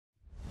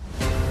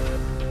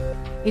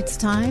It's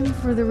time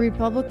for the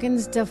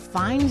Republicans to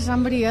find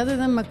somebody other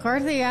than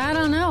McCarthy. I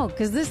don't know,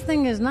 because this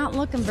thing is not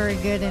looking very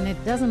good, and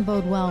it doesn't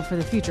bode well for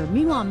the future.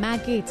 Meanwhile,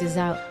 Matt Gaetz is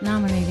out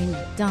nominating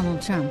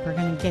Donald Trump. We're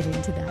going to get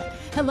into that.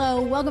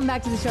 Hello, welcome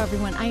back to the show,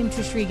 everyone. I am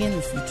Trish Regan.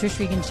 This is the Trish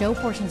Regan Show,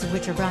 portions of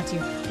which are brought to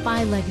you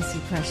by Legacy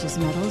Precious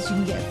Metals. You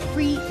can get a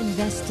free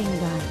investing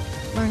guide.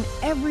 Learn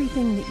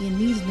everything that you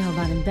need to know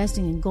about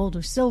investing in gold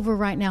or silver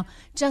right now.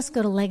 Just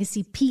go to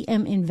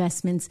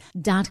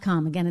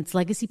LegacyPMInvestments.com. Again, it's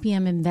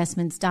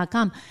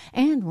LegacyPMInvestments.com.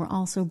 And we're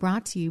also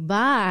brought to you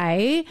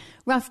by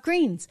Rough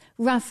Greens,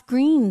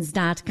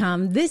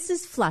 roughgreens.com. This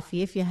is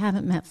Fluffy. If you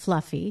haven't met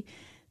Fluffy,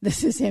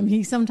 this is him.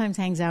 He sometimes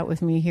hangs out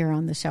with me here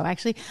on the show.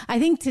 Actually, I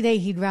think today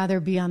he'd rather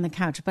be on the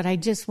couch, but I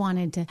just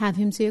wanted to have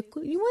him say, you want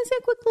to say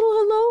a quick little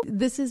hello?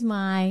 This is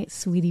my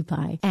sweetie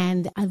pie,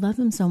 and I love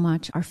him so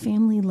much. Our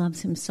family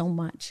loves him so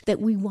much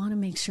that we want to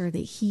make sure that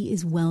he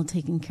is well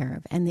taken care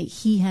of and that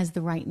he has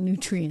the right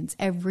nutrients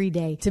every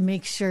day to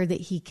make sure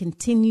that he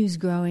continues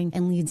growing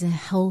and leads a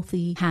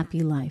healthy,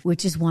 happy life,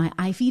 which is why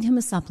I feed him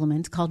a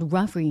supplement called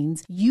Rough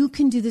Greens. You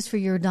can do this for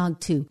your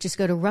dog too. Just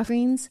go to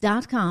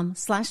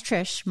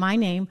roughgreens.com/Trish, my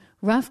name,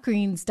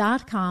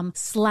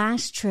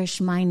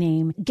 roughgreens.com/Trish, my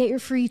name. Get your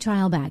free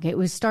trial bag. It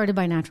was started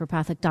by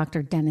naturopathic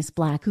Dr. Dennis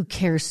Black, who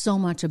cares so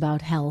much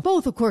about health,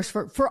 both, of course,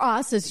 for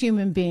us as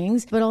human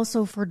beings, but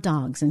also for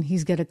dogs. And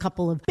he's got a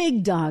couple of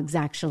big dogs,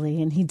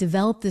 actually, and he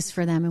developed this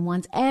for them and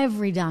wants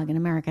every dog in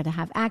America to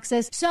have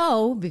access.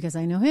 So, because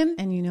I know him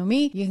and you know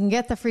me, you can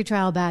get the free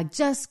trial bag.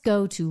 Just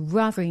go to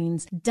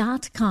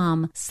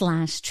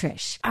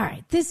roughgreens.com/Trish. All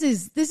right, this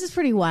is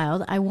pretty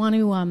wild. I want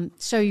to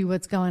show you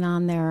what's going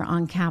on there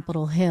on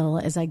Capitol Hill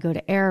as I go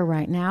to air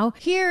right now.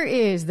 Here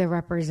is the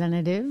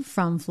representative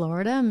from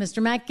Florida, Mr.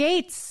 Matt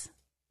Gaetz.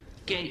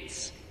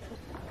 Gaetz.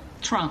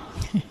 Trump.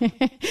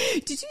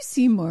 Did you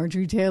see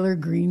Marjorie Taylor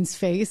Greene's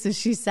face as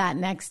she sat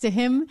next to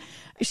him?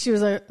 She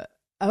was like,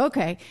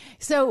 okay.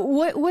 So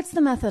what's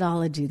the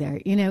methodology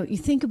there? You know, you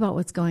think about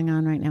what's going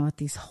on right now with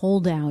these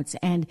holdouts,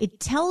 and it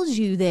tells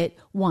you that,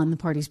 one, the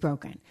party's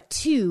broken.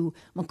 Two,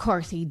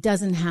 McCarthy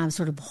doesn't have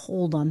sort of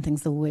hold on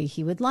things the way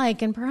he would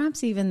like, and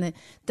perhaps even that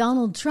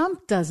Donald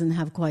Trump doesn't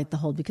have quite the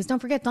hold, because don't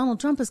forget, Donald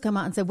Trump has come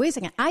out and said, wait a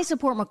second, I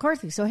support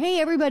McCarthy. So, hey,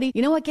 everybody,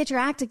 you know what? Get your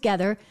act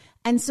together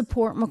and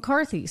support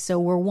McCarthy. So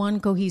we're one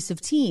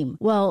cohesive team.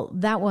 Well,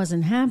 that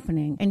wasn't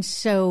happening. And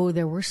so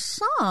there were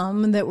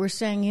some that were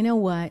saying, you know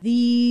what?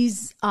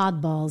 These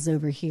oddballs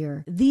over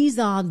here, these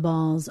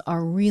oddballs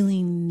are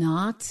really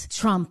not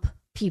Trump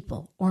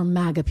people or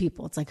MAGA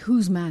people. It's like,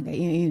 who's MAGA?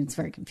 It's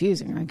very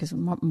confusing, right? Because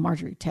when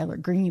Marjorie Taylor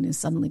Greene is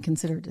suddenly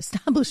considered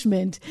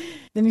establishment,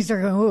 then you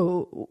start going,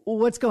 whoa,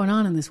 what's going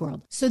on in this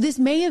world? So this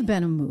may have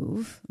been a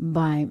move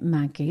by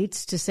Matt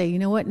Gaetz to say, you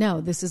know what?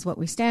 No, this is what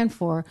we stand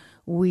for.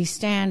 We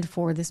stand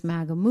for this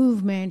MAGA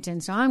movement.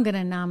 And so I'm going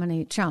to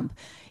nominate Trump.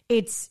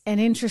 It's an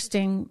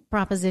interesting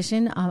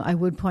proposition. I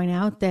would point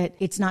out that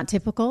it's not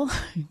typical,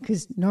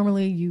 because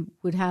normally you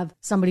would have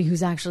somebody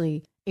who's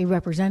actually a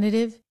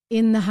representative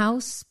in the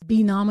House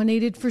be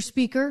nominated for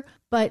Speaker.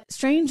 But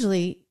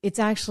strangely, it's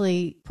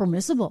actually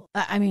permissible.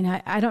 I mean,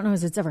 I don't know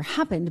if it's ever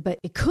happened, but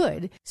it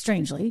could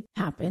strangely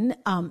happen.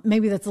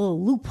 Maybe that's a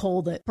little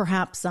loophole that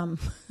perhaps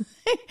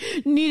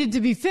needed to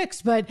be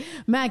fixed. But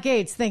Matt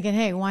Gaetz thinking,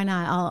 hey, why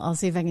not? I'll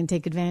see if I can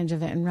take advantage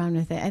of it and run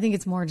with it. I think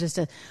it's more just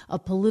a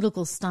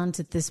political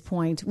stunt at this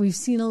point. We've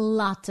seen a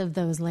lot of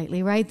those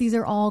lately, right? These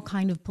are all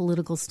kind of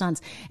political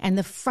stunts. And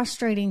the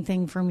frustrating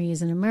thing for me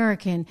as an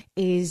American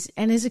is,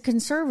 and as a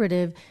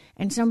conservative,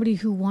 and somebody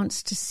who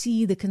wants to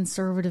see the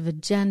conservative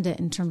agenda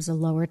in terms of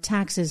lower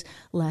taxes,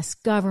 less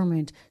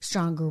government,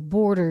 stronger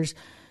borders,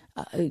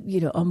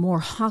 a more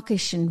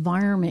hawkish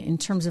environment in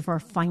terms of our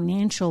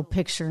financial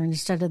picture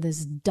instead of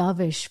this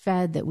dovish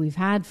Fed that we've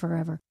had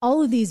forever.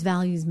 All of these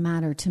values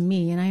matter to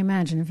me. And I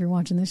imagine if you're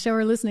watching the show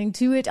or listening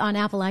to it on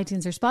Apple,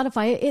 iTunes, or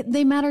Spotify,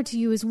 they matter to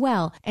you as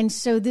well. And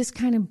so this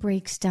kind of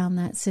breaks down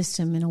that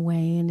system in a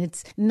way. And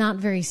it's not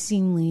very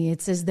seemly.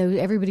 It's as though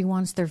everybody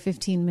wants their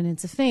 15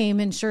 minutes of fame.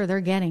 And sure, they're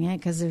getting it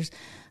because there's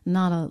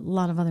not a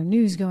lot of other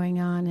news going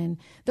on, and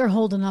they're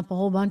holding up a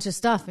whole bunch of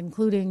stuff,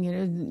 including,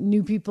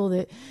 new people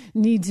that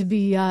need to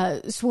be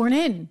sworn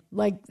in.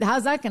 Like,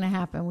 how's that going to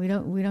happen? We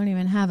don't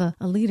even have a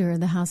leader of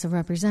the House of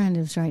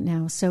Representatives right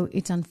now. So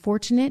it's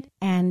unfortunate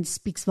and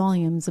speaks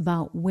volumes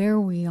about where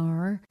we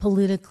are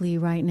politically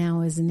right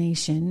now as a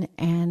nation.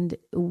 And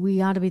we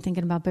ought to be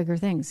thinking about bigger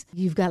things.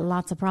 You've got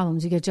lots of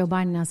problems. You get Joe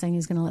Biden now saying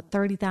he's going to let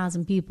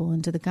 30,000 people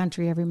into the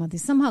country every month.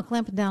 He's somehow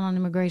clamping down on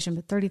immigration,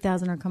 but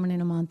 30,000 are coming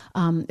in a month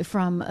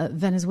from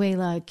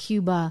Venezuela,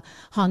 Cuba,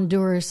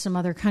 Honduras, some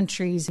other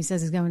countries. He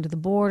says he's going to the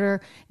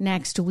border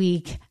next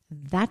week.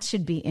 That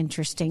should be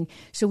interesting.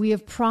 So we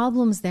have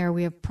problems there.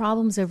 We have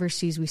problems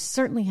overseas. We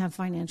certainly have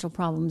financial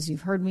problems.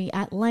 You've heard me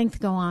at length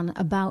go on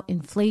about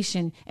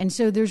inflation. And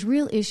so there's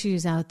real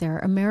issues out there.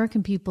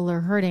 American people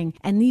are hurting,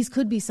 and these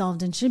could be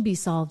solved and should be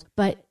solved.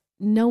 But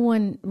no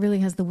one really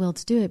has the will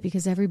to do it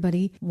because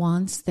everybody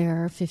wants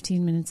their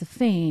 15 minutes of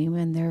fame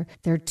and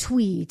their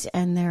tweet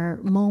and their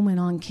moment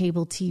on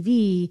cable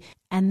TV.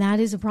 And that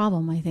is a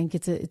problem. I think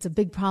it's a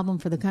big problem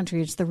for the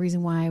country. It's the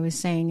reason why I was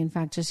saying, in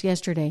fact, just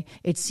yesterday,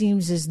 it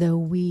seems as though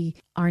we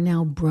are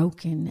now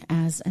broken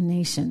as a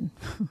nation.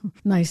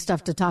 Nice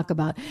stuff to talk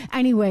about.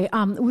 Anyway,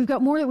 we've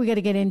got more that we got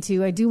to get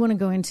into. I do want to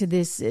go into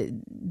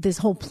this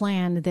whole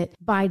plan that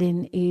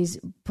Biden is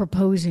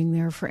proposing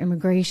there for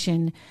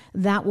immigration.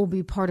 That will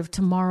be part of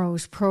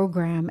tomorrow's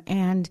program.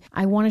 And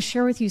I want to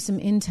share with you some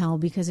intel,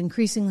 because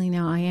increasingly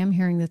now I am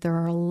hearing that there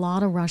are a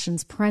lot of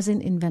Russians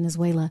present in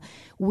Venezuela,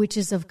 which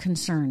is of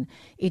concern.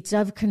 It's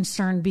of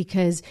concern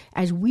because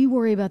as we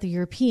worry about the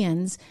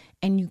Europeans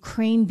and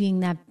Ukraine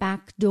being that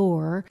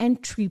backdoor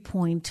entry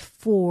point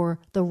for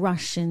the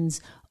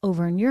Russians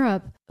over in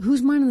Europe,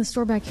 who's minding the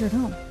store back here at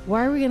home?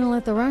 Why are we going to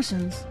let the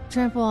Russians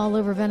trample all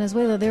over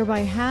Venezuela, thereby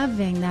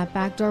having that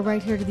back door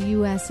right here to the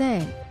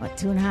USA?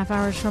 2.5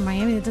 hours from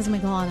Miami? That doesn't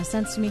make a lot of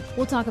sense to me.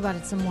 We'll talk about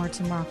it some more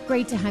tomorrow.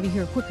 Great to have you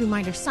here. A quick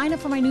reminder, sign up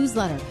for my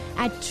newsletter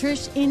at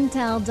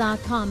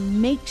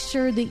TrishIntel.com. Make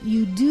sure that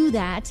you do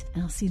that,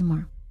 and I'll see you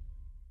tomorrow.